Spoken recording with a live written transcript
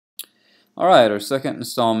Alright, our second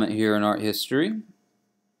installment here in art history.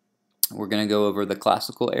 We're going to go over the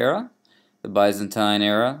classical era, the Byzantine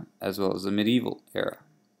era, as well as the medieval era.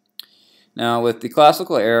 Now with the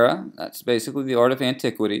classical era, that's basically the art of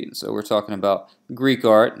antiquity, so we're talking about Greek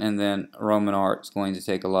art, and then Roman art is going to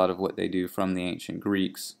take a lot of what they do from the ancient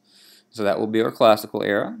Greeks. So that will be our classical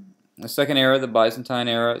era. The second era, the Byzantine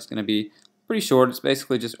era, is going to be pretty short. It's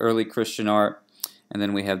basically just early Christian art. And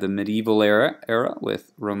then we have the medieval era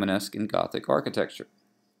with Romanesque and Gothic architecture.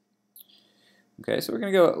 Okay, so we're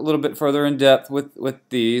going to go a little bit further in depth with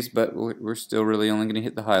these, but we're still really only going to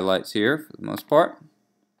hit the highlights here for the most part.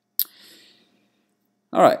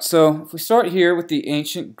 Alright, so if we start here with the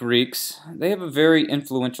ancient Greeks, they have a very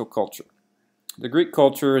influential culture. The Greek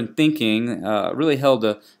culture and thinking really held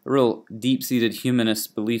a real deep-seated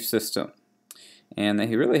humanist belief system. And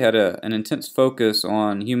they really had an intense focus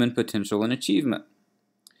on human potential and achievement.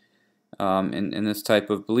 In this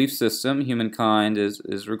type of belief system, humankind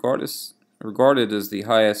is regarded as the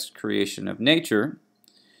highest creation of nature,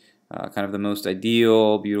 kind of the most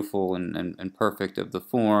ideal, beautiful, and perfect of the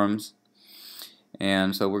forms.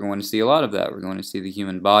 And so we're going to see a lot of that. We're going to see the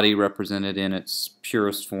human body represented in its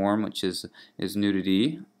purest form, which is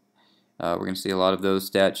nudity. We're going to see a lot of those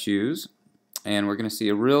statues. And we're going to see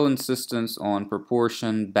a real insistence on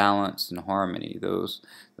proportion, balance, and harmony, those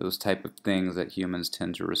type of things that humans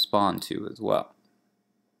tend to respond to as well.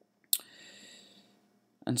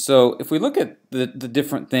 And so if we look at the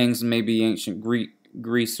different things maybe ancient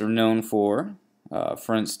Greece are known for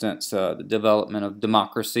instance, the development of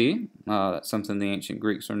democracy, that's something the ancient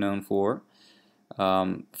Greeks are known for.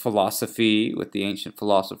 Philosophy with the ancient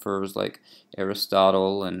philosophers like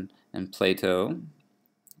Aristotle and Plato.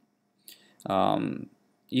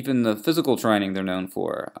 Even the physical training they're known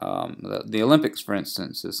for. The Olympics, for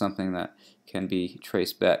instance, is something that can be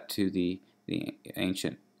traced back to the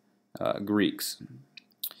ancient Greeks.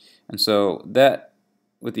 And so that,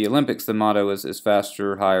 with the Olympics, the motto is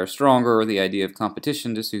faster, higher, stronger. The idea of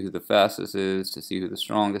competition to see who the fastest is, to see who the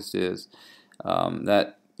strongest is.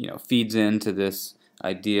 That feeds into this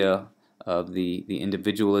idea of the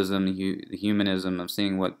individualism, the humanism of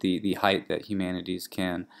seeing what the height that humanities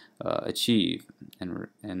can achieve and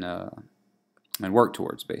work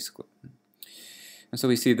towards, basically. And so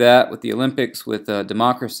we see that with the Olympics. With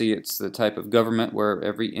democracy, it's the type of government where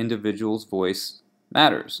every individual's voice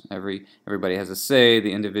matters. Everybody has a say.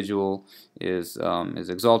 The individual is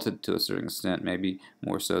exalted to a certain extent, maybe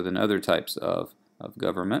more so than other types of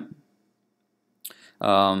government.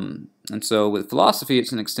 And so with philosophy,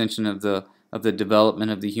 it's an extension of the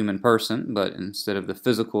development of the human person, but instead of the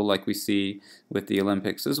physical, like we see with the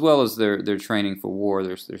Olympics, as well as their training for war.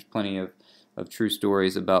 There's plenty of true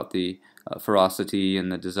stories about the ferocity and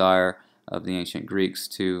the desire of the ancient Greeks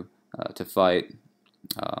to fight.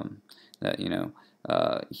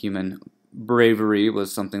 Human bravery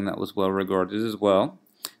was something that was well regarded as well.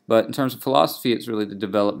 But in terms of philosophy, it's really the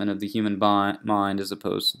development of the human mind as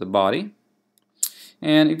opposed to the body.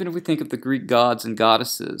 And even if we think of the Greek gods and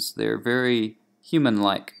goddesses, they're very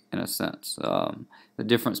human-like in a sense. The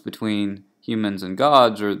difference between humans and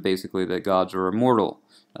gods are basically that gods are immortal.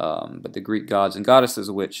 But the Greek gods and goddesses,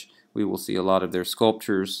 which we will see a lot of their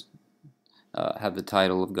sculptures have the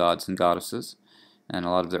title of gods and goddesses, and a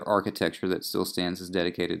lot of their architecture that still stands is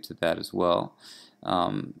dedicated to that as well.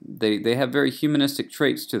 They have very humanistic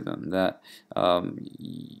traits to them that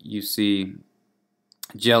you see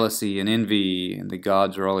jealousy and envy, and the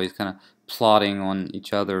gods are always kind of plotting on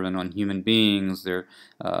each other and on human beings. They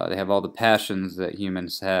have all the passions that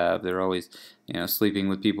humans have. They're always sleeping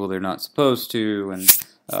with people they're not supposed to, and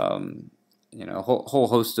a whole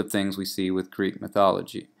host of things we see with Greek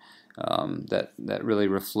mythology that really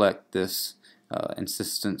reflect this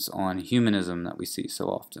insistence on humanism that we see so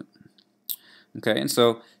often. Okay, and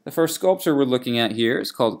so the first sculpture we're looking at here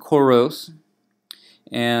is called Kouros,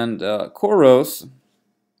 and Kouros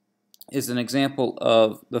is an example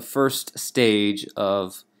of the first stage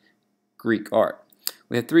of Greek art.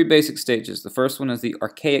 We have three basic stages. The first one is the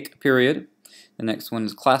Archaic period, the next one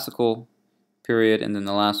is Classical period, and then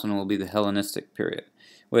the last one will be the Hellenistic period.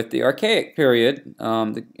 With the Archaic period,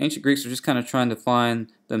 the ancient Greeks are just kind of trying to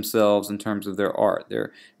find themselves in terms of their art.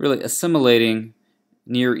 They're really assimilating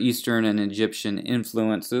Near Eastern and Egyptian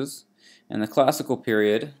influences. In the Classical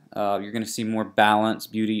period, you're going to see more balance,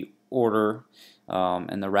 beauty, order,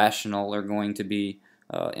 and the rational are going to be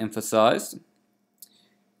emphasized.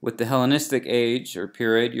 With the Hellenistic age or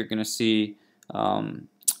period, you're going to see a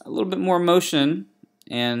little bit more motion,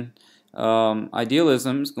 and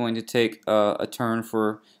idealism is going to take a turn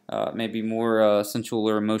for maybe more sensual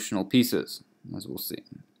or emotional pieces, as we'll see.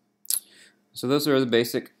 So those are the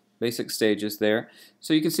basic basic stages there.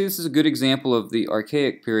 So you can see this is a good example of the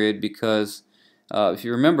archaic period because if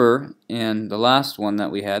you remember in the last one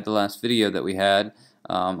that we had, the last video that we had,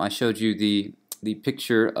 I showed you the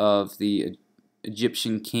picture of the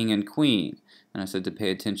Egyptian king and queen, and I said to pay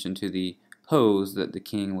attention to the pose that the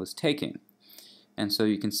king was taking. And so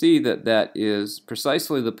you can see that that is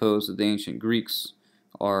precisely the pose that the ancient Greeks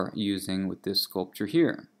are using with this sculpture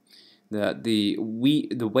here. That the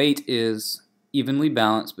weight is evenly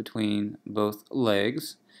balanced between both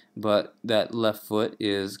legs, but that left foot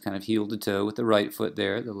is kind of heel to toe with the right foot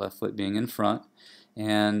there, the left foot being in front,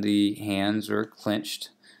 and the hands are clenched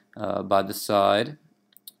by the side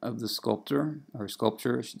of the sculpture, I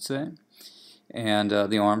should say, and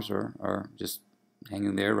the arms are just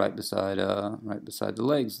hanging there right beside the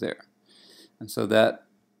legs there. And so that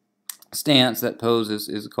stance, that pose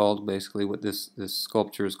is called basically what this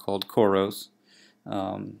sculpture is called Kouros,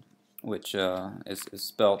 which is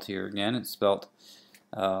spelt here again. It's spelt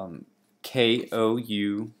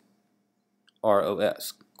K-O-U-R-O-S,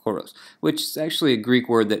 Kouros, which is actually a Greek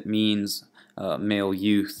word that means male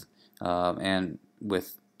youth, and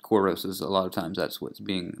with Kouroses a lot of times that's what's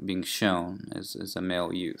being shown as a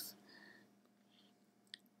male youth.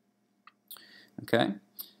 Okay,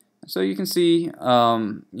 so you can see, you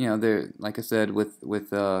know, there, like I said, with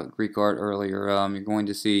Greek art earlier, you're going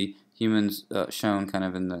to see humans shown kind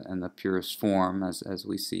of in the purest form, as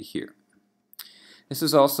we see here. This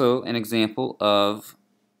is also an example of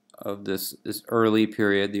this early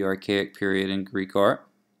period, the archaic period in Greek art,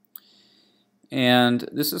 and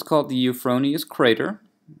this is called the Euphroneous crater.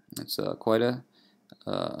 It's quite a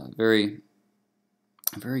very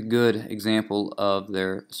good example of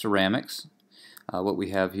their ceramics. What we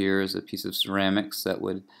have here is a piece of ceramics that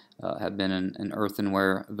would have been an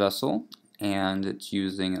earthenware vessel, and it's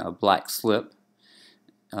using a black slip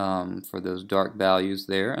for those dark values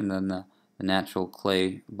there, and then the natural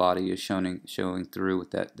clay body is showing through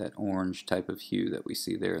with that orange type of hue that we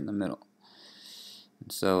see there in the middle.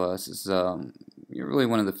 And so this is really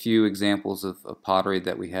one of the few examples of pottery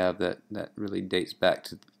that we have that really dates back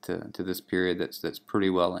to this period that's pretty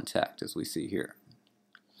well intact, as we see here.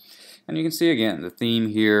 And you can see again the theme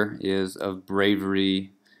here is of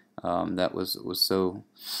bravery that was so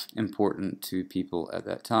important to people at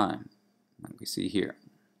that time, like we see here.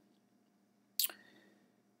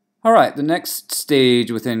 Alright, the next stage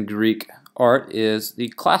within Greek art is the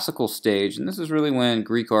classical stage, and this is really when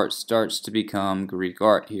Greek art starts to become Greek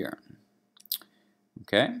art here.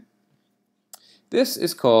 Okay? This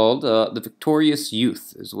is called the Victorious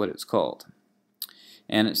Youth, is what it's called.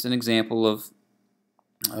 And it's an example of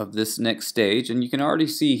this next stage, and you can already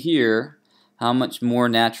see here how much more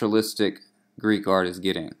naturalistic Greek art is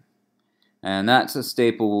getting. And that's a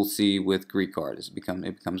staple we'll see with Greek art. It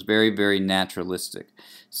becomes very, very naturalistic,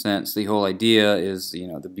 since the whole idea is, you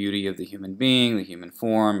know, the beauty of the human being, the human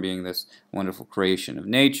form being this wonderful creation of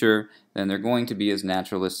nature. Then they're going to be as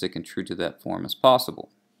naturalistic and true to that form as possible.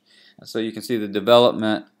 And so you can see the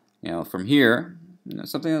development, you know, from here, you know,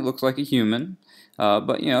 something that looks like a human,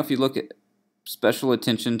 but you know, if you look at special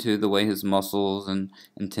attention to the way his muscles and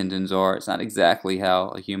tendons are, it's not exactly how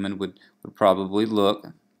a human would probably look.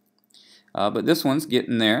 But this one's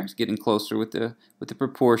getting there. It's getting closer with the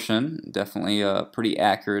proportion. Definitely pretty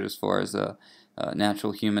accurate as far as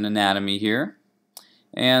natural human anatomy here.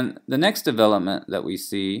 And the next development that we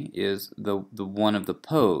see is the one of the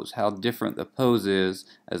pose. How different the pose is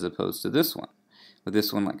as opposed to this one. With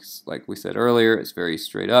this one, like we said earlier, it's very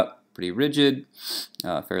straight up, pretty rigid,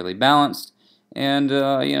 fairly balanced, and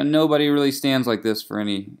you know, nobody really stands like this for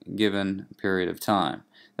any given period of time.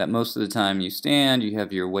 That most of the time you stand, you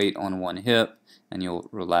have your weight on one hip, and you'll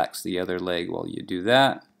relax the other leg while you do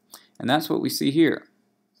that. And that's what we see here.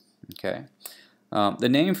 Okay, the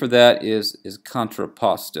name for that is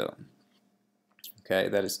contrapposto. Okay,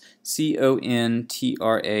 that is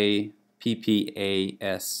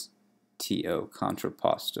C-O-N-T-R-A-P-P-A-S-T-O,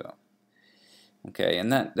 contrapposto. Okay,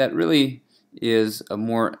 and that really is a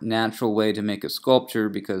more natural way to make a sculpture,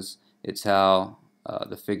 because it's how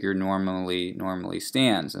the figure normally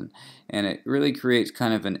stands, and it really creates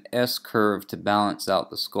kind of an S curve to balance out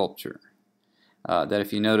the sculpture. That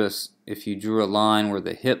if you notice, if you drew a line where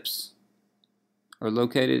the hips are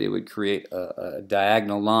located, it would create a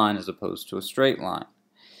diagonal line as opposed to a straight line,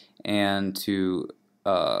 and to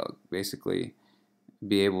basically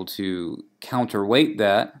be able to counterweight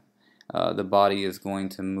that, the body is going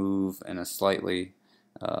to move in a slightly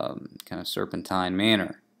kind of serpentine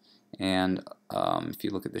manner. And if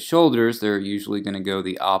you look at the shoulders, they're usually going to go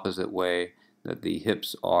the opposite way that the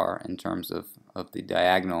hips are in terms of the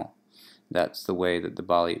diagonal that's the way that the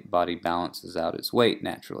body balances out its weight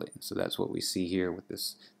naturally. So that's what we see here with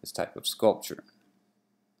this type of sculpture.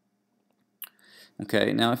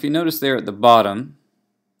 Okay, now if you notice there at the bottom,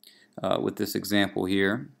 with this example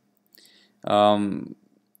here,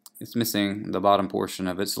 it's missing the bottom portion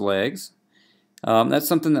of its legs. That's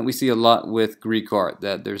something that we see a lot with Greek art,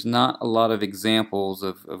 that there's not a lot of examples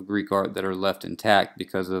of Greek art that are left intact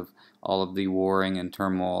because of all of the warring and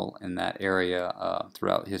turmoil in that area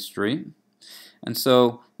throughout history. And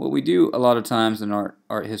so what we do a lot of times in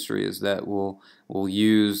art history is that we'll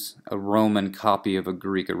use a Roman copy of a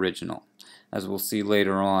Greek original. As we'll see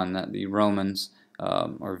later on, that the Romans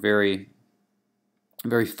are very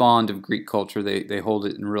fond of Greek culture. They hold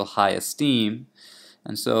it in real high esteem,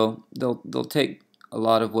 and so they'll take a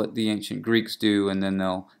lot of what the ancient Greeks do, and then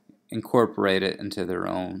they'll incorporate it into their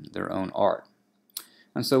own art.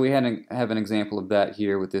 And so we have an example of that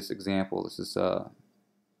here with this example. This is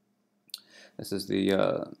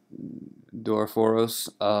the Dorophoros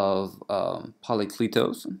of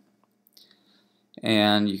Polykletos.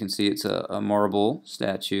 And you can see it's a marble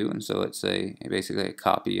statue, and so it's basically a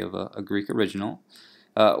copy of a Greek original.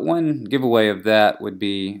 One giveaway of that would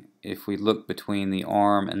be if we look between the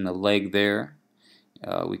arm and the leg there,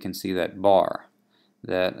 we can see that bar.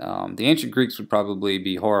 That the ancient Greeks would probably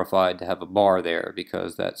be horrified to have a bar there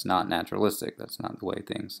because that's not naturalistic. That's not the way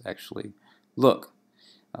things actually look.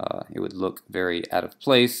 It would look very out of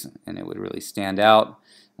place, and it would really stand out.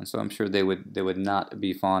 And so I'm sure they would not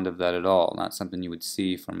be fond of that at all. Not something you would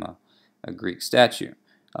see from a Greek statue.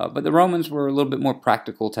 But the Romans were a little bit more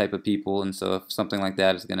practical type of people, and so if something like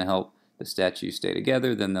that is going to help the statue stay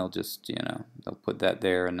together, then they'll just, they'll put that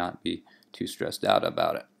there and not be too stressed out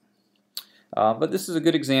about it. But this is a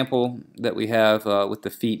good example that we have with the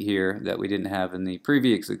feet here that we didn't have in the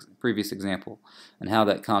previous example, and how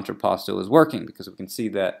that contrapposto is working, because we can see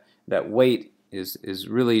that weight is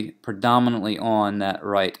really predominantly on that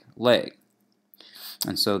right leg.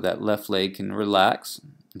 And so that left leg can relax,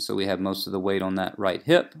 and so we have most of the weight on that right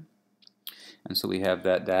hip. And so we have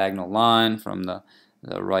that diagonal line from the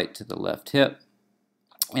right to the left hip.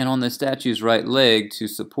 And on the statue's right leg, to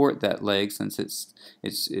support that leg, since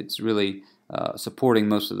it's really supporting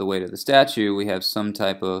most of the weight of the statue, we have some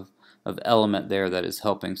type of element there that is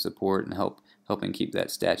helping support and helping keep that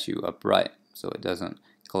statue upright, so it doesn't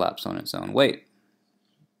collapse on its own weight.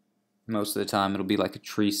 Most of the time it'll be like a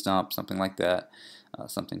tree stump, something like that,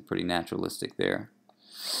 something pretty naturalistic there.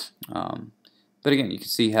 But again, you can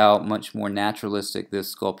see how much more naturalistic this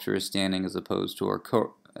sculpture is standing as opposed to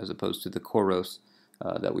the Koros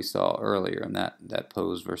that we saw earlier in that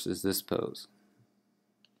pose versus this pose.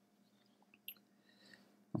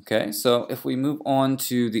 Okay, so if we move on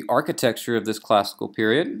to the architecture of this classical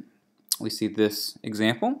period, we see this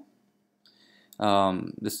example.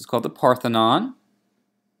 This is called the Parthenon,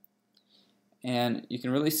 and you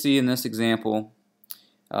can really see in this example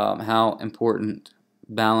how important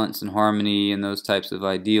balance and harmony and those types of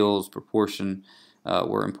ideals, proportion,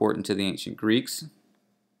 were important to the ancient Greeks.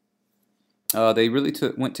 They really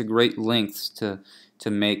went to great lengths to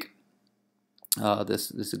make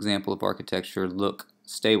this example of architecture look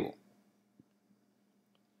stable.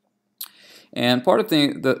 And part of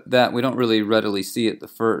that we don't really readily see at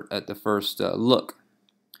the first look,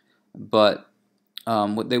 but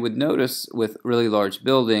what they would notice with really large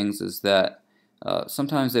buildings is that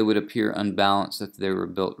sometimes they would appear unbalanced if they were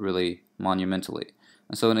built really monumentally.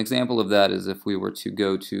 And so an example of that is if we were to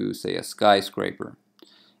go to, say, a skyscraper,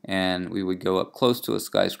 and we would go up close to a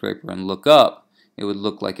skyscraper and look up, it would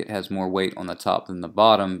look like it has more weight on the top than the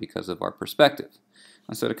bottom because of our perspective.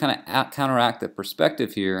 And so to kind of counteract the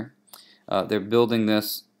perspective here, they're building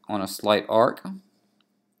this on a slight arc.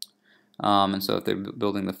 And so if they're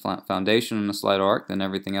building the foundation on a slight arc, then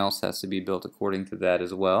everything else has to be built according to that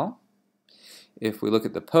as well. If we look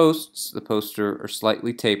at the posts are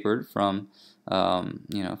slightly tapered from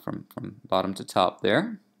from bottom to top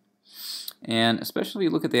there. And especially if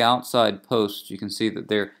you look at the outside posts, you can see that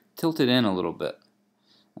they're tilted in a little bit.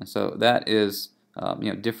 And so that is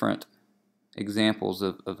different examples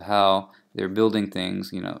of how they're building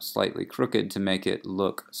things slightly crooked to make it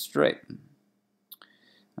look straight.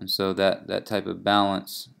 And so that type of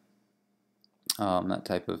balance, that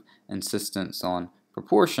type of insistence on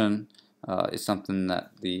proportion is something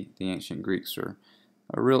that the ancient Greeks are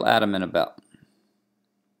real adamant about.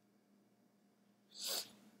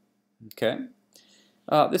 Okay,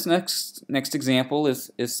 this next example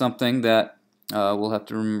is something that we'll have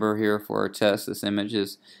to remember here for our test. This image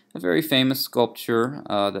is a very famous sculpture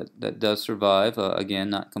that does survive. Again,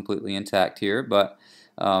 not completely intact here, but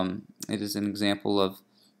it is an example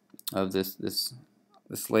of this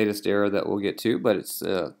this latest era that we'll get to, but it's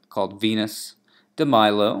called Venus de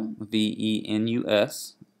Milo,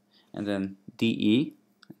 Venus, and then De,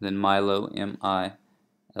 then Milo,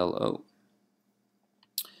 Milo.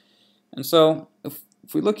 And so if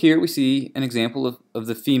we look here, we see an example of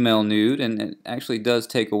the female nude, and it actually does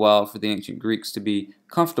take a while for the ancient Greeks to be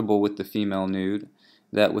comfortable with the female nude.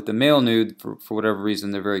 That with the male nude, for whatever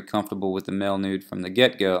reason, they're very comfortable with the male nude from the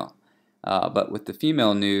get-go. But with the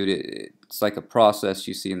female nude, it's like a process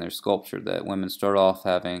you see in their sculpture, that women start off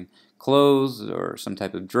having clothes or some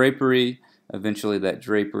type of drapery. Eventually that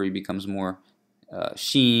drapery becomes more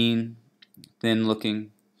sheen, thin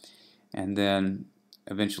looking, and then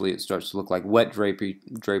eventually it starts to look like wet drapery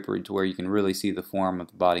to where you can really see the form of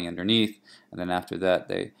the body underneath. And then after that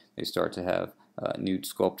they start to have nude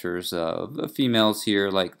sculptures of females here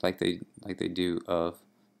like they do of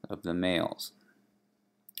the males.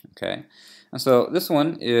 Okay, and so this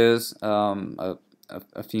one is a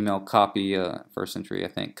female copy, first century I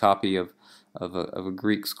think, copy of a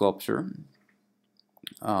Greek sculpture.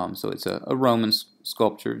 So it's a Roman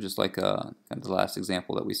sculpture, just like kind of the last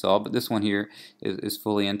example that we saw. But this one here is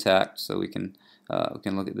fully intact, so we can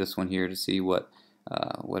look at this one here to see what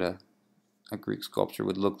a Greek sculpture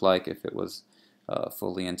would look like if it was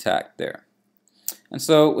fully intact there. And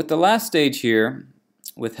so with the last stage here,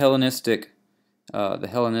 with the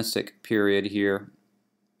Hellenistic period here,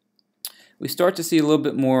 we start to see a little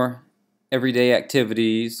bit more everyday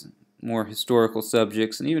activities, more historical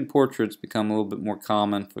subjects, and even portraits become a little bit more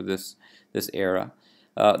common for this era.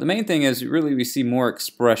 The main thing is really we see more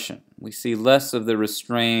expression. We see less of the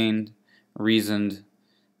restrained, reasoned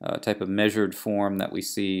type of measured form that we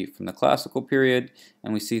see from the classical period,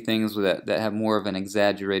 and we see things that have more of an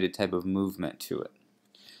exaggerated type of movement to it.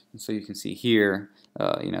 And so you can see here,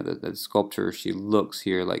 the sculpture, she looks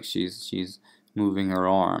here like she's moving her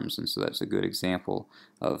arms, and so that's a good example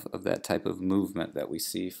of that type of movement that we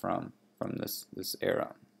see from this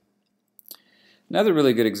era. Another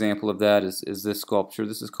really good example of that is this sculpture.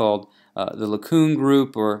 This is called the Laocoon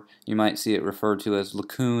group, or you might see it referred to as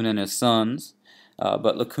Laocoon and his sons.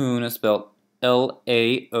 But Laocoon is spelled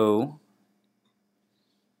Laoco,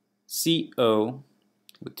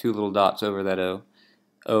 with two little dots over that O,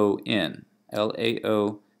 O-N.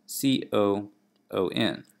 Laocoon.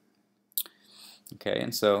 Okay,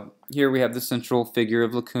 and so here we have the central figure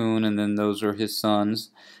of Laocoon, and then those are his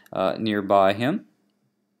sons nearby him.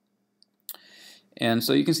 And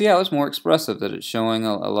so you can see how it's more expressive, that it's showing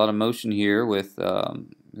a lot of motion here with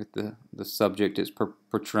the subject is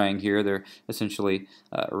portraying here. They're essentially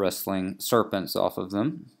wrestling serpents off of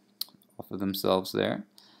themselves there.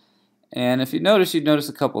 And if you'd notice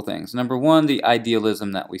a couple things. Number one, the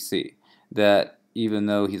idealism that we see, that even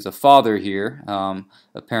though he's a father here,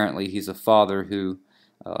 apparently he's a father who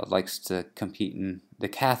likes to compete in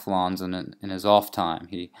decathlons in his off time.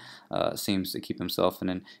 He seems to keep himself in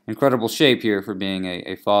an incredible shape here for being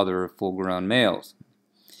a father of full-grown males.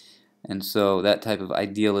 And so that type of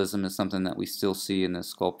idealism is something that we still see in this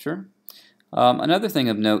sculpture. Another thing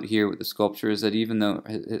of note here with the sculpture is that even though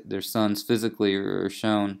their sons physically are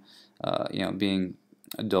shown being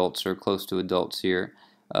adults or close to adults here,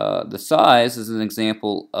 the size is an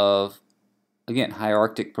example of, again,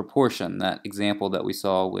 hierarchic proportion, that example that we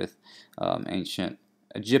saw with ancient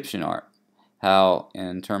Egyptian art. How,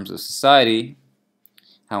 in terms of society,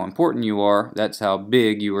 how important you are, that's how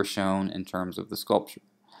big you are shown in terms of the sculpture.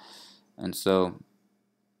 And so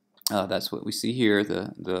that's what we see here.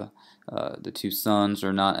 The two sons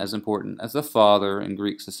are not as important as the father in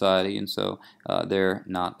Greek society, and so they're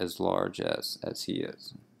not as large as he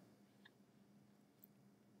is.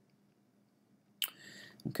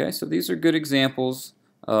 Okay, so these are good examples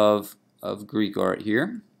of Greek art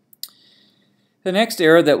here. The next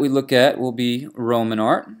era that we look at will be Roman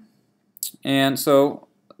art. And so,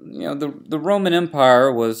 the Roman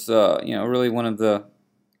Empire was, really one of the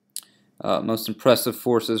most impressive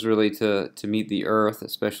forces really to meet the earth,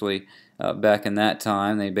 especially back in that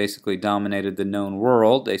time. They basically dominated the known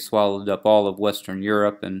world. They swallowed up all of Western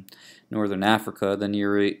Europe and Northern Africa, the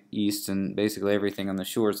Near East, and basically everything on the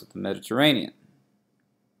shores of the Mediterranean.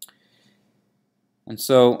 And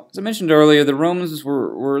so, as I mentioned earlier, the Romans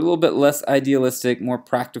were a little bit less idealistic, more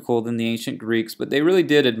practical than the ancient Greeks, but they really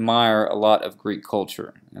did admire a lot of Greek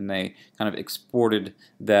culture, and they kind of exported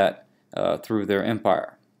that through their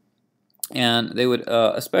empire. And they would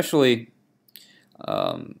especially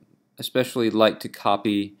like to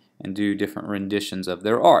copy and do different renditions of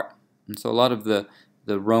their art. And so a lot of the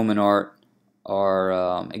Roman art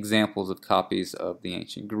are examples of copies of the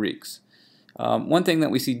ancient Greeks. One thing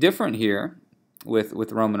that we see different here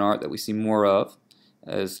with Roman art that we see more of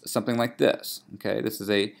as something like this. Okay, this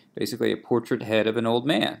is basically a portrait head of an old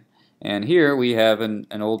man. And here we have an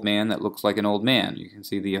old man that looks like an old man. You can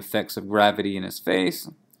see the effects of gravity in his face,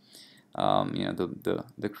 you know,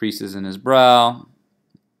 the creases in his brow,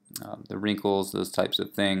 the wrinkles, those types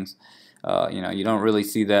of things. You know, you don't really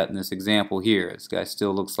see that in this example here. This guy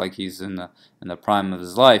still looks like he's in the prime of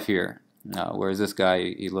his life here, whereas this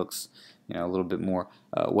guy, he looks, you know, a little bit more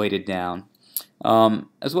weighted down,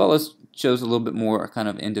 as well as shows a little bit more kind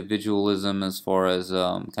of individualism as far as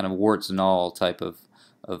kind of warts and all type of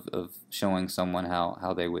showing someone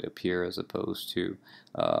how they would appear as opposed to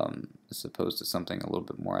something a little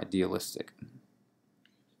bit more idealistic.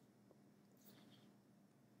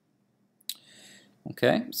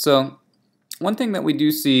 Okay, so one thing that we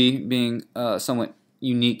do see being somewhat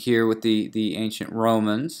unique here with the ancient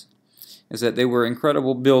Romans is that they were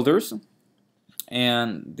incredible builders,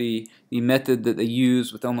 and the method that they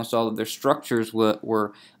used with almost all of their structures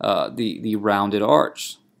were the rounded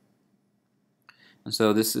arch. And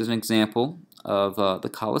so this is an example of the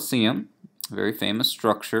Colosseum, a very famous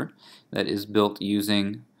structure that is built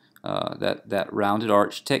using that rounded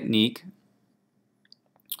arch technique.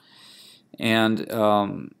 And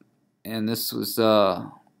this was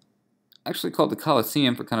actually called the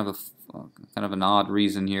Colosseum for kind of an odd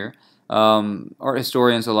reason here. Art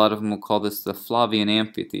historians, a lot of them will call this the Flavian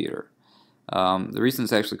Amphitheater. The reason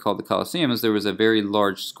it's actually called the Colosseum is there was a very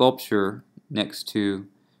large sculpture next to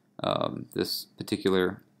this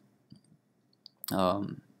particular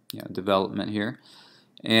development here,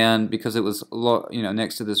 and because it was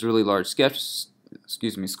next to this really large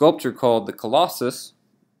sculpture called the Colossus,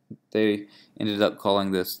 they ended up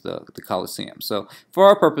calling this the Colosseum. So for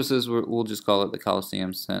our purposes, we'll just call it the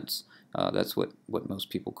Colosseum, since that's what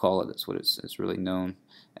most people call it. That's what it's really known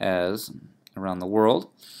as around the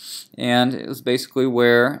world. And it was basically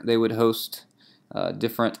where they would host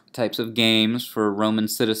different types of games for Roman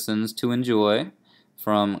citizens to enjoy.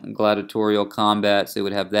 From gladiatorial combats, they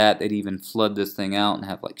would have that. They'd even flood this thing out and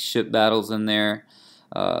have like ship battles in there.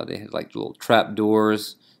 They had like little trap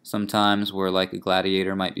doors sometimes where like a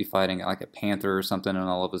gladiator might be fighting like a panther or something, and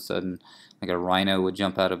all of a sudden like a rhino would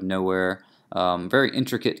jump out of nowhere. Very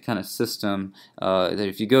intricate kind of system that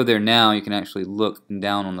if you go there now, you can actually look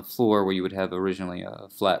down on the floor where you would have originally a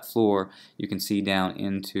flat floor. You can see down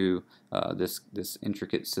into this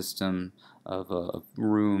intricate system of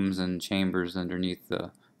rooms and chambers underneath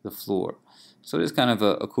the floor. So it is kind of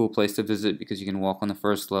a cool place to visit because you can walk on the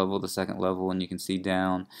first level, the second level, and you can see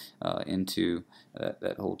down into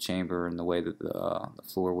that whole chamber and the way that the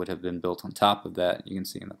floor would have been built on top of that. You can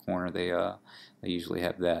see in the corner they usually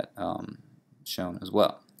have that shown as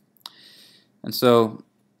well. And so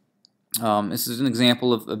this is an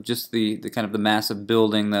example of just the kind of the massive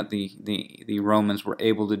building that the Romans were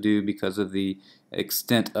able to do because of the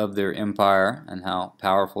extent of their empire and how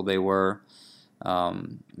powerful they were.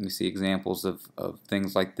 You see examples of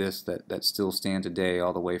things like this that still stand today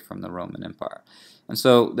all the way from the Roman Empire. And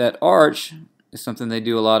so that arch is something they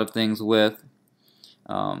do a lot of things with.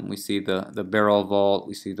 We see the barrel vault,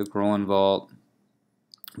 we see the groin vault,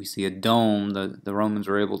 we see a dome. The Romans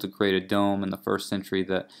were able to create a dome in the 1st century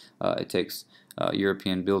that it takes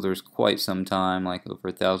European builders quite some time, like over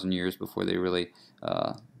 1,000 years, before they really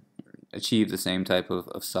achieved the same type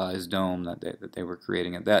of size dome that they were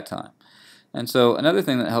creating at that time. And so another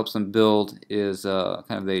thing that helps them build is kind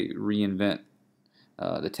of they reinvent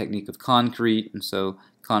the technique of concrete. And so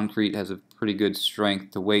concrete has a pretty good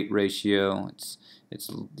strength to weight ratio. It's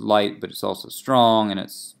light, but it's also strong, and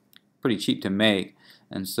it's pretty cheap to make.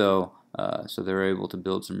 And so they're able to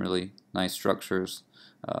build some really nice structures.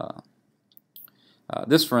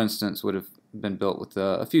 This, for instance, would have been built with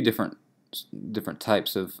a few different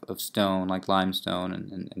types of stone, like limestone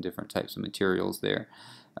and different types of materials there.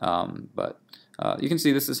 But you can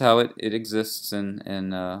see this is how it exists in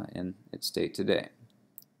its state today.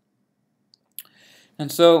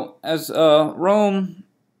 And so as Rome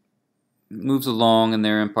moves along in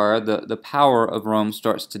their empire, the power of Rome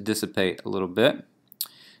starts to dissipate a little bit.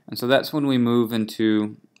 And so that's when we move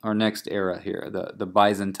into our next era here, the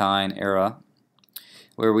Byzantine era,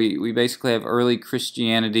 where we basically have early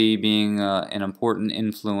Christianity being an important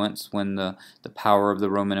influence when the power of the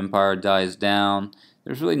Roman Empire dies down.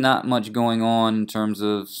 There's really not much going on in terms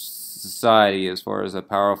of society as far as a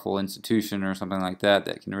powerful institution or something like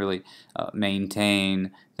that can really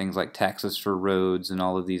maintain things like taxes for roads and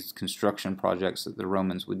all of these construction projects that the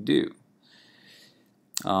Romans would do.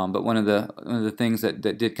 But one of the things that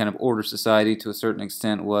did kind of order society to a certain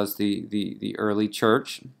extent was the early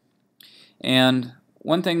church. And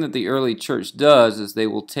one thing that the early church does is they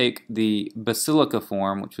will take the basilica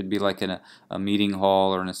form, which would be like in a meeting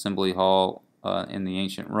hall or an assembly hall in the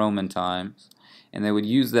ancient Roman times, and they would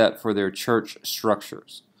use that for their church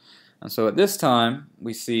structures. And so at this time,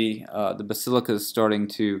 we see the basilicas starting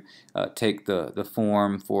to take the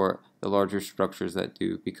form for the larger structures that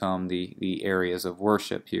do become the areas of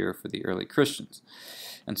worship here for the early Christians.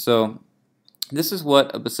 And so this is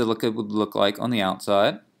what a basilica would look like on the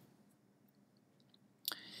outside.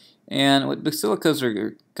 And what basilicas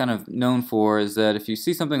are kind of known for is that if you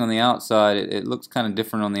see something on the outside, it looks kind of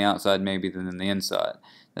different on the outside maybe than the inside.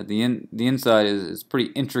 That the inside is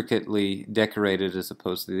pretty intricately decorated as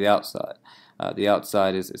opposed to the outside. The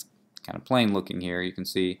outside is kind of plain looking here. You can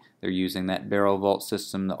see they're using that barrel vault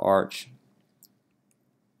system, the arch.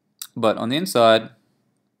 But on the inside,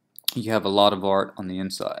 you have a lot of art on the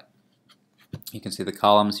inside. You can see the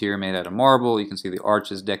columns here made out of marble. You can see the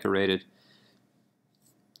arches decorated.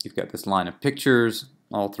 You've got this line of pictures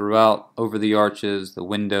all throughout over the arches, the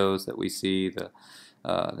windows that we see, the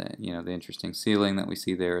interesting ceiling that we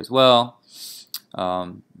see there as well.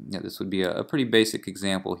 This would be a pretty basic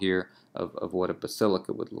example here of what a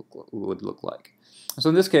basilica would look like. So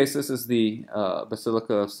in this case, this is the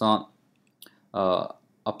Basilica of Saint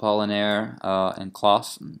Apollinaire in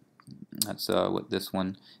Clos. That's what this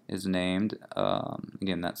one is named.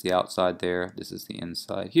 Again, that's the outside there. This is the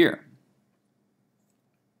inside here.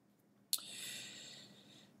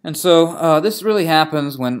 And so this really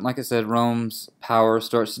happens when, like I said, Rome's power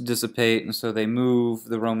starts to dissipate, and so they move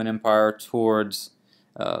the Roman Empire towards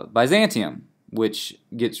Byzantium, which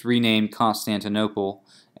gets renamed Constantinople,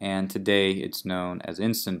 and today it's known as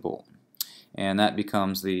Istanbul. And that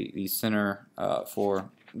becomes the center for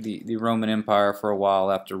the Roman Empire for a while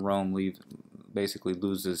after Rome basically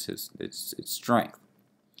loses its strength.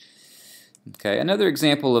 Okay, another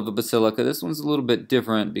example of a basilica. This one's a little bit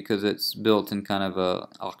different because it's built in kind of a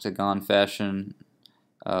octagon fashion,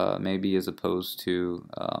 maybe as opposed to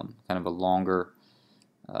kind of a longer,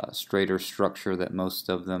 straighter structure that most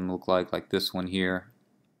of them look like this one here.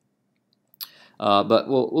 But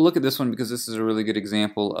we'll look at this one because this is a really good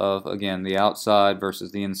example of, again, the outside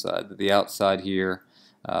versus the inside. The outside here,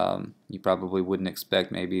 you probably wouldn't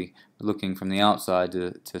expect, maybe looking from the outside,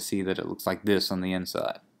 to see that it looks like this on the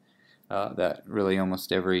inside. That really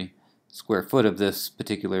almost every square foot of this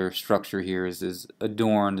particular structure here is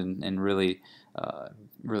adorned and really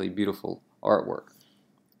beautiful artwork.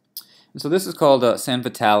 And so this is called San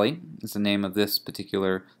Vitale, is the name of this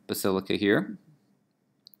particular basilica here.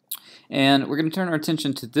 And we're going to turn our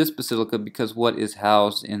attention to this basilica because what is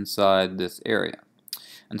housed inside this area.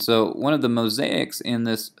 And so one of the mosaics in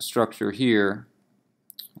this structure here,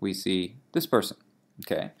 we see this person.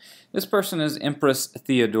 Okay, this person is Empress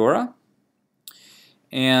Theodora.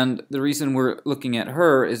 And the reason we're looking at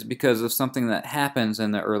her is because of something that happens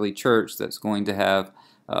in the early church that's going to have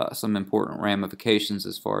some important ramifications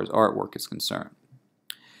as far as artwork is concerned.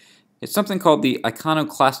 It's something called the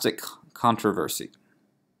iconoclastic controversy.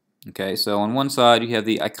 Okay, so on one side you have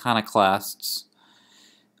the iconoclasts,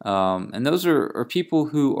 and those are people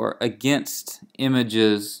who are against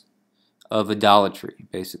images of idolatry,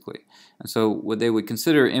 basically. And so what they would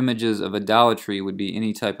consider images of idolatry would be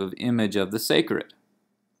any type of image of the sacred.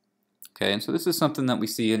 Okay, and so this is something that we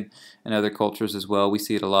see in other cultures as well. We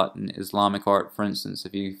see it a lot in Islamic art, for instance.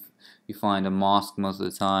 If you find a mosque most of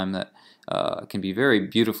the time that can be very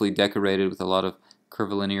beautifully decorated with a lot of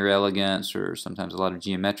curvilinear elegance or sometimes a lot of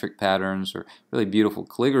geometric patterns or really beautiful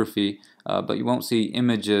calligraphy, but you won't see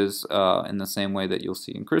images in the same way that you'll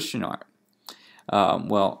see in Christian art.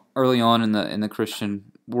 Well, early on in the Christian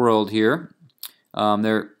world here,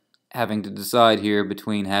 they're having to decide here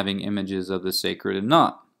between having images of the sacred and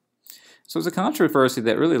not. So it's a controversy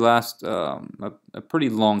that really lasts a pretty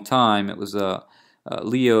long time. It was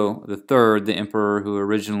Leo III, the emperor, who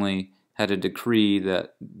originally had a decree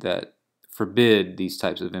that forbid these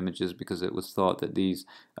types of images because it was thought that these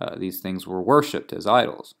things were worshipped as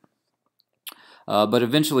idols. But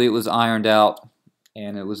eventually it was ironed out,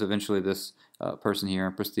 and it was eventually this person here,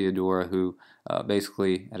 Empress Theodora, who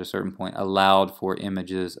basically at a certain point allowed for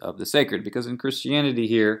images of the sacred. Because in Christianity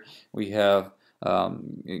here we have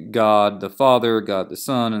God the Father, God the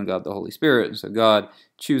Son, and God the Holy Spirit. And so God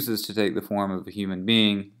chooses to take the form of a human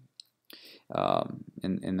being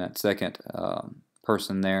in that second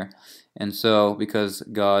person there. And so because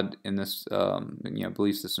God in this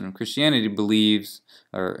belief system of Christianity believes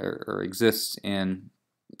or exists in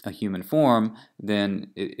a human form, then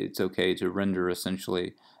it's okay to render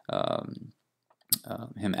essentially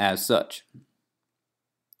him as such.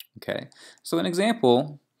 Okay, so an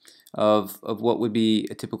example of what would be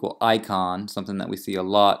a typical icon, something that we see a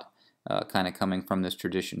lot kind of coming from this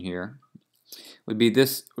tradition here, would be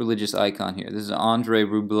this religious icon here. This is an Andrei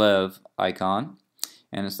Rublev icon,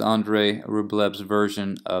 and it's the Andrei Rublev's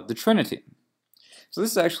version of the Trinity. So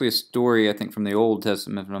this is actually a story, I think, from the Old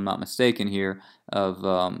Testament, if I'm not mistaken here,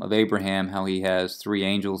 of Abraham, how he has 3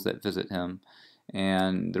 angels that visit him.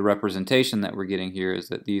 And the representation that we're getting here is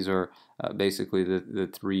that these are basically the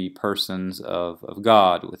 3 persons of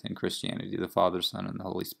God within Christianity, the Father, Son, and the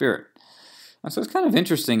Holy Spirit. And so it's kind of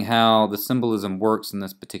interesting how the symbolism works in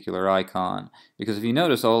this particular icon, because if you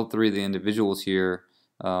notice, all 3 of the individuals here,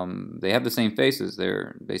 they have the same faces.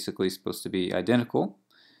 They're basically supposed to be identical.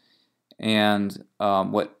 And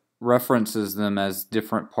what references them as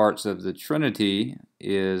different parts of the Trinity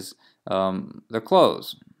is their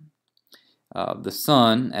clothes. The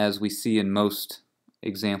Son, as we see in most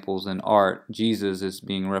examples in art, Jesus is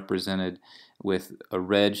being represented with a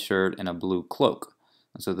red shirt and a blue cloak.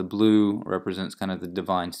 And so the blue represents kind of the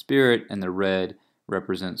divine spirit, and the red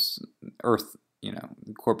represents earth,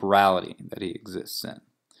 corporality that he exists in.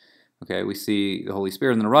 Okay, we see the Holy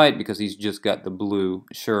Spirit on the right because he's just got the blue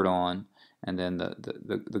shirt on, and then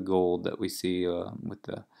the gold that we see with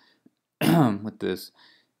the with this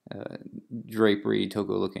drapery,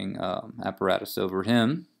 toga-looking apparatus over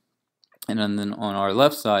him. And then on our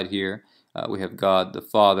left side here, we have God the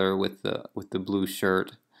Father with the blue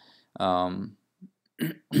shirt, and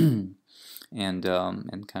kind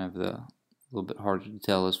of a little bit harder to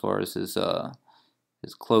tell as far as his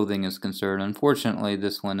clothing is concerned. Unfortunately,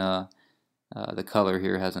 this one, the color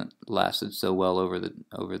here hasn't lasted so well over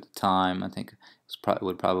the time. I think it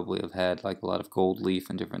would probably have had like a lot of gold leaf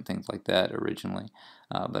and different things like that originally,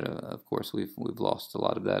 but of course we've lost a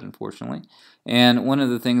lot of that, unfortunately. And one of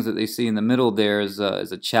the things that they see in the middle there is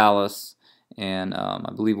a chalice, and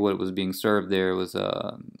I believe what was being served there was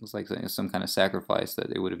like some kind of sacrifice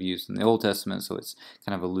that they would have used in the Old Testament. So it's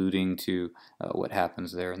kind of alluding to what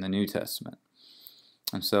happens there in the New Testament.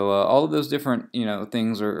 And so all of those different,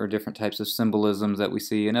 things are different types of symbolisms that we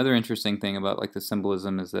see. Another interesting thing about like the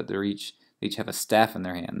symbolism is that they each have a staff in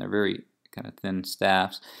their hand. They're very kind of thin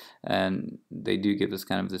staffs, and they do give us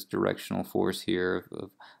kind of this directional force here of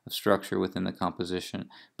structure within the composition.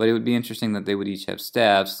 But it would be interesting that they would each have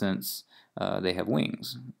staffs, since they have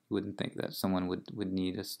wings. You wouldn't think that someone would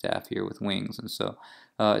need a staff here with wings. And so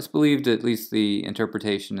it's believed, at least the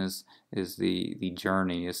interpretation is the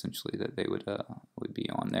journey essentially that they would be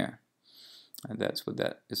on there. And that's what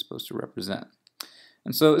that is supposed to represent.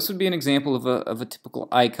 And so this would be an example of a typical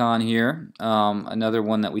icon here. Another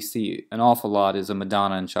one that we see an awful lot is a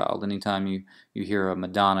Madonna and Child. Anytime you hear a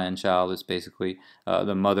Madonna and Child, it's basically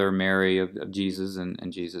the Mother Mary of Jesus and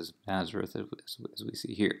Jesus of Nazareth, as we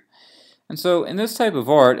see here. And so in this type of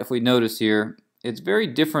art, if we notice here, it's very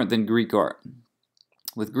different than Greek art.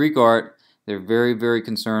 With Greek art, they're very, very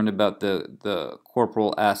concerned about the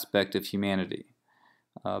corporal aspect of humanity,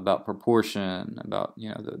 about proportion, about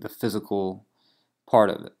the physical part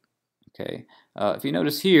of it. Okay, if you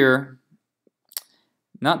notice here,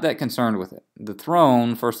 not that concerned with it. The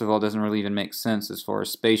throne, first of all, doesn't really even make sense as far as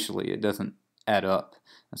spatially. It doesn't add up.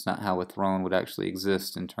 That's not how a throne would actually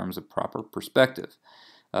exist in terms of proper perspective.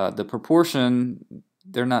 The proportion,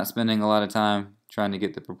 they're not spending a lot of time trying to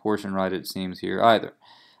get the proportion right, it seems, here either.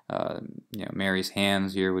 Mary's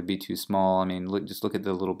hands here would be too small. I mean, just look at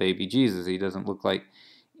the little baby Jesus. He doesn't look like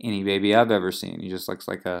any baby I've ever seen. He just looks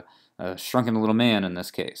like a shrunken little man in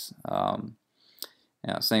this case.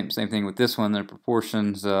 Same thing with this one. The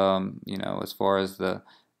proportions, as far as the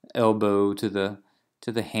elbow to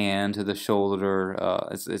the hand to the shoulder,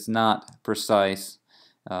 it's not precise.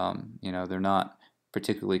 They're not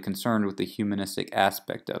particularly concerned with the humanistic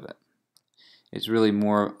aspect of it. It's really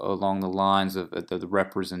more along the lines of the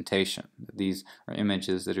representation. These are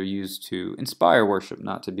images that are used to inspire worship,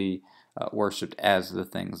 not to be worshipped as the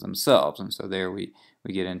things themselves. And so there we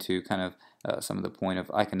get into kind of some of the point of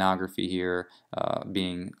iconography here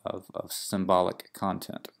being of symbolic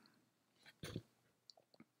content.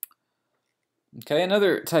 Okay,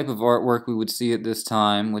 another type of artwork we would see at this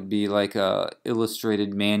time would be like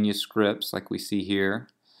illustrated manuscripts like we see here.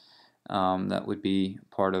 That would be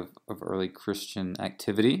part of early Christian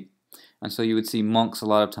activity. And so you would see monks a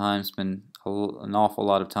lot of times spend an awful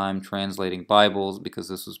lot of time translating Bibles, because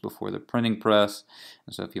this was before the printing press.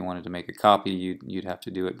 And so if you wanted to make a copy, you'd have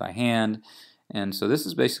to do it by hand. And so this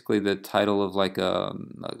is basically the title of like a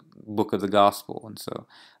book of the gospel. And so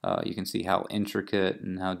you can see how intricate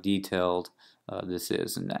and how detailed this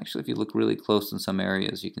is. And actually, if you look really close in some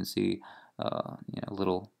areas, you can see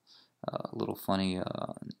little funny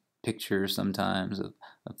pictures sometimes of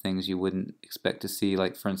things you wouldn't expect to see,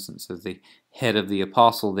 like for instance as the head of the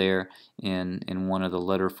apostle there in one of the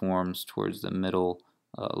letter forms towards the middle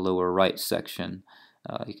lower right section.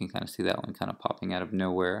 You can kind of see that one kind of popping out of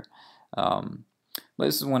nowhere. But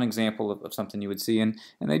this is one example of something you would see, and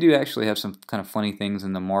they do actually have some kind of funny things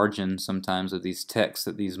in the margin sometimes of these texts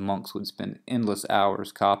that these monks would spend endless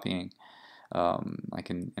hours copying. Like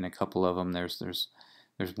in a couple of them, there's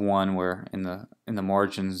one where in the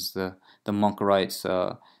margins the monk writes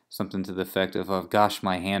something to the effect of "Gosh,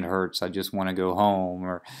 my hand hurts. I just want to go home,"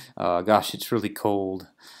 or "Gosh, it's really cold."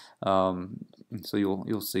 So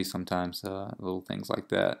you'll see sometimes little things like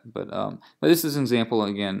that. But this is an example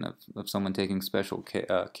again of someone taking special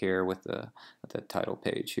care with the title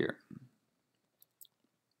page here.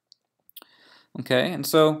 Okay, and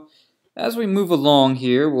so as we move along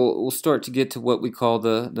here, we'll start to get to what we call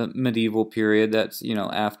the medieval period. That's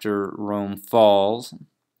after Rome falls,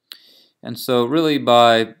 and so really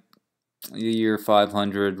by the year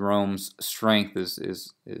 500, Rome's strength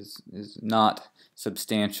is not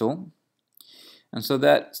substantial. And so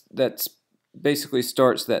that's basically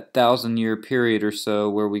starts that 1,000-year period or so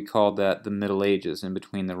where we call that the Middle Ages, in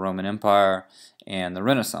between the Roman Empire and the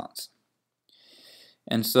Renaissance.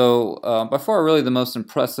 And so by far really the most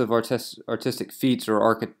impressive artistic feats or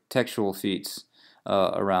architectural feats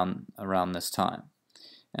around this time.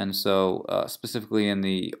 And so specifically in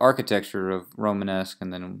the architecture of Romanesque,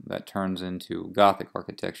 and then that turns into Gothic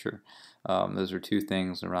architecture. Those are two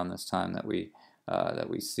things around this time that we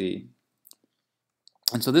see.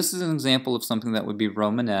 And so this is an example of something that would be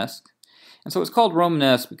Romanesque. And so it's called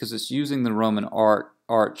Romanesque because it's using the Roman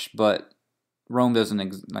arch, but Rome as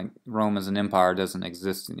an empire doesn't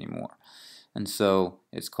exist anymore. And so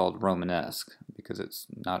it's called Romanesque because it's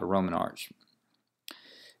not a Roman arch.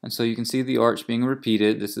 And so you can see the arch being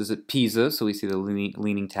repeated. This is at Pisa, so we see the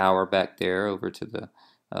leaning tower back there over to the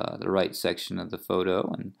right section of the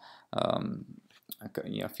photo, and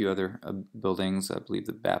a few other buildings. I believe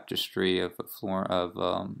the baptistry of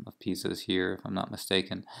Pisa is here, if I'm not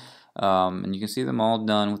mistaken. And you can see them all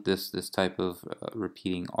done with this type of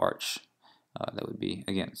repeating arch. That would be,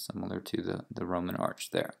 again, similar to the Roman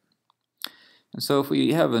arch there. And so if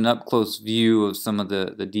we have an up-close view of some of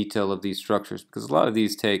the detail of these structures, because a lot of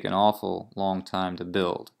these take an awful long time to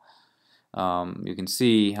build, you can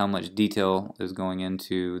see how much detail is going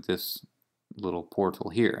into this little portal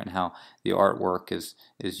here, and how the artwork is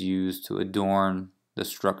used to adorn the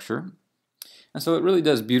structure. And so it really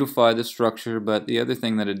does beautify the structure, but the other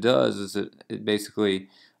thing that it does is it basically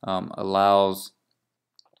allows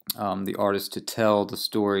the artist to tell the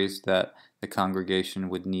stories that the congregation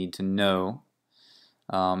would need to know.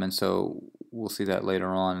 And so we'll see that later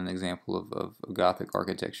on, an example of Gothic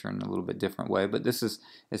architecture in a little bit different way, but this is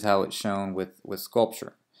how it's shown with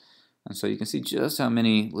sculpture. And so you can see just how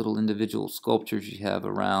many little individual sculptures you have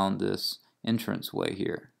around this entranceway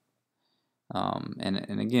here.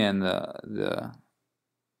 And again, the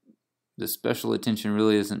special attention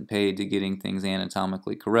really isn't paid to getting things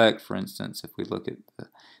anatomically correct. For instance, if we look at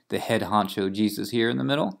the head honcho Jesus here in the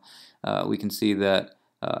middle, we can see that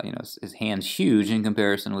his hand's huge in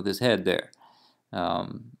comparison with his head there.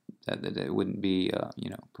 That it wouldn't be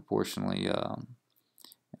proportionally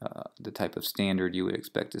the type of standard you would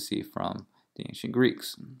expect to see from the ancient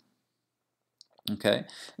Greeks. Okay,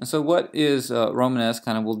 and so what is Romanesque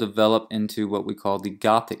kind of will develop into what we call the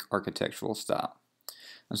Gothic architectural style.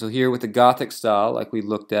 And so here with the Gothic style, like we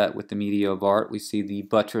looked at with the media of art, we see the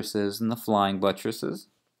buttresses and the flying buttresses.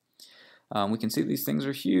 We can see these things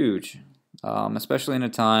are huge, especially in a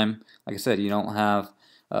time, like I said, you don't have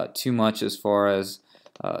too much as far as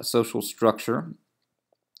social structure.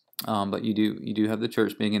 But you do have the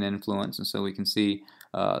church being an influence, and so we can see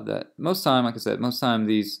that most time, like I said, most time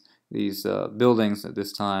these buildings at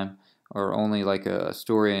this time are only like a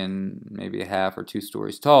story and maybe a half or 2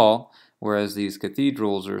 stories tall, whereas these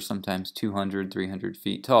cathedrals are sometimes 200, 300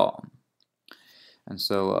 feet tall. And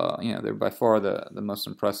so they're by far the most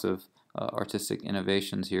impressive artistic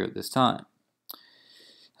innovations here at this time.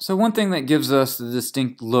 So one thing that gives us the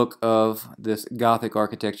distinct look of this Gothic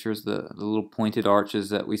architecture is the little pointed arches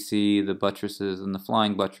that we see, the buttresses and the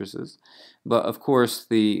flying buttresses. But of course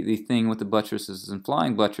the thing with the buttresses and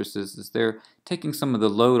flying buttresses is they're taking some of the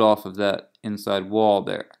load off of that inside wall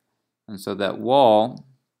there. And so that wall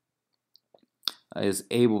is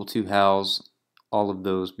able to house all of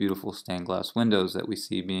those beautiful stained glass windows that we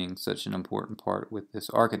see being such an important part with this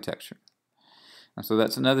architecture. And so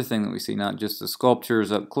that's another thing that we see, not just the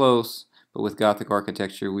sculptures up close, but with Gothic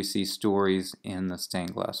architecture we see stories in the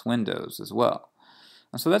stained glass windows as well.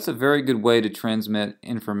 And so that's a very good way to transmit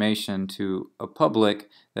information to a public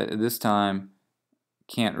that at this time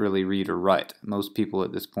can't really read or write. Most people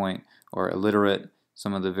at this point are illiterate.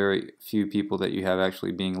 Some of the very few people that you have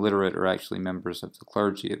actually being literate are actually members of the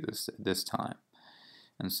clergy at this time.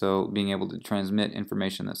 And so being able to transmit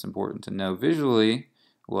information that's important to know visually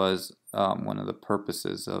was one of the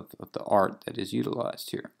purposes of the art that is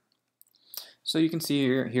utilized here. So you can see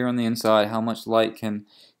here on the inside how much light can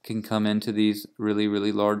come into these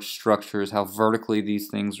really large structures, how vertically these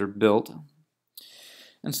things are built.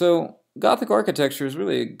 And so Gothic architecture is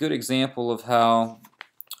really a good example of how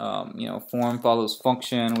form follows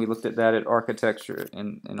function. We looked at that at architecture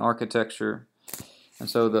in architecture. And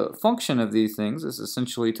so the function of these things is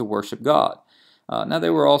essentially to worship God. Now they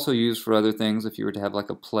were also used for other things. If you were to have like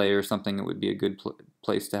a play or something, it would be a good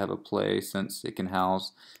place to have a play, since it can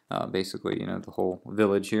house basically the whole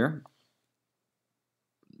village here.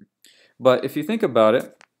 But if you think about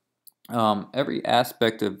it, every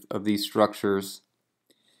aspect of these structures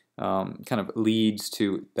kind of leads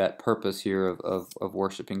to that purpose here of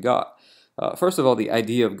worshiping God. First of all, the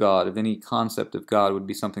idea of God, of any concept of God, would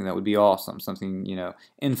be something that would be awesome, something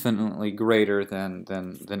infinitely greater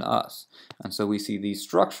than us. And so we see these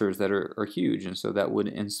structures that are huge, and so that would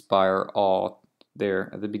inspire awe there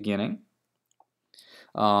at the beginning.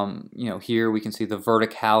 Here we can see the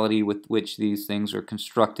verticality with which these things are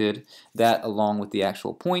constructed. That, along with the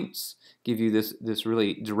actual points, give you this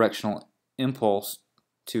really directional impulse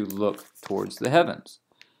to look towards the heavens.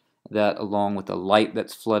 That, along with the light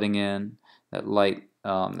that's flooding in, that light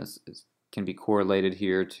can be correlated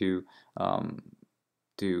here to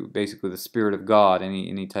basically the Spirit of God.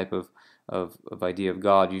 Any type of idea of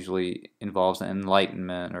God usually involves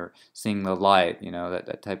enlightenment or seeing the light.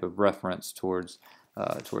 That type of reference towards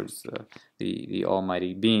the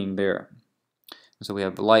Almighty Being there. And so we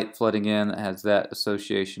have the light flooding in that has that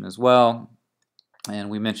association as well.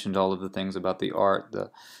 And we mentioned all of the things about the art,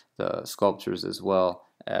 the sculptures, as well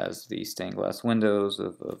as the stained glass windows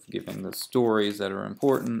of giving the stories that are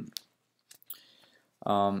important.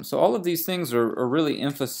 So all of these things are really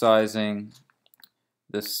emphasizing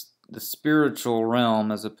the spiritual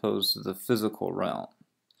realm as opposed to the physical realm.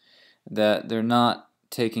 That they're not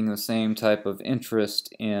taking the same type of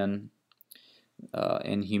interest in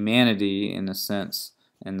humanity, in a sense,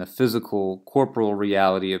 in the physical, corporal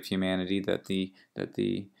reality of humanity that the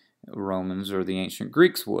Romans or the ancient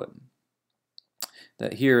Greeks would.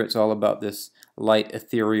 That here it's all about this light,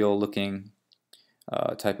 ethereal-looking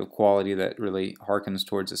type of quality that really harkens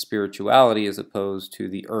towards a spirituality as opposed to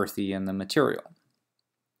the earthy and the material.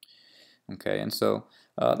 Okay, and so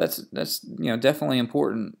that's definitely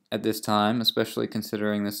important at this time, especially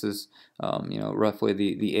considering this is roughly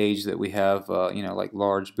the age that we have like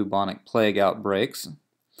large bubonic plague outbreaks.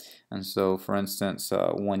 And so, for instance,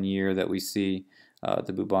 one year that we see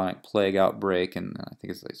the bubonic plague outbreak, and I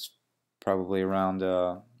think it's probably around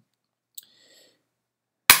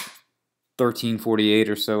 1348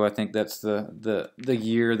 or so. I think that's the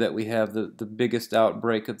year that we have the biggest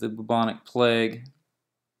outbreak of the bubonic plague.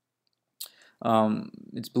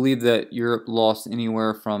 It's believed that Europe lost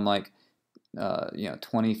anywhere from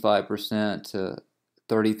 25% to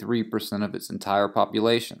 33% of its entire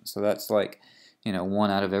population. So that's like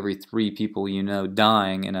 1 out of every 3 people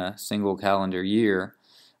dying in a single calendar year.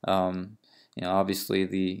 Obviously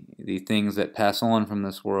the things that pass on from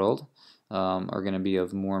this world are going to be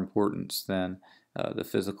of more importance than the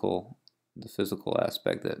physical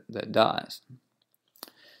aspect that dies.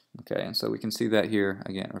 Okay, and so we can see that here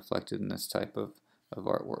again reflected in this type of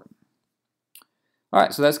artwork. All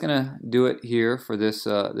right, so that's going to do it here for this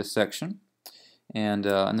section, and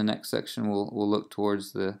in the next section we'll look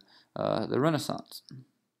towards the Renaissance.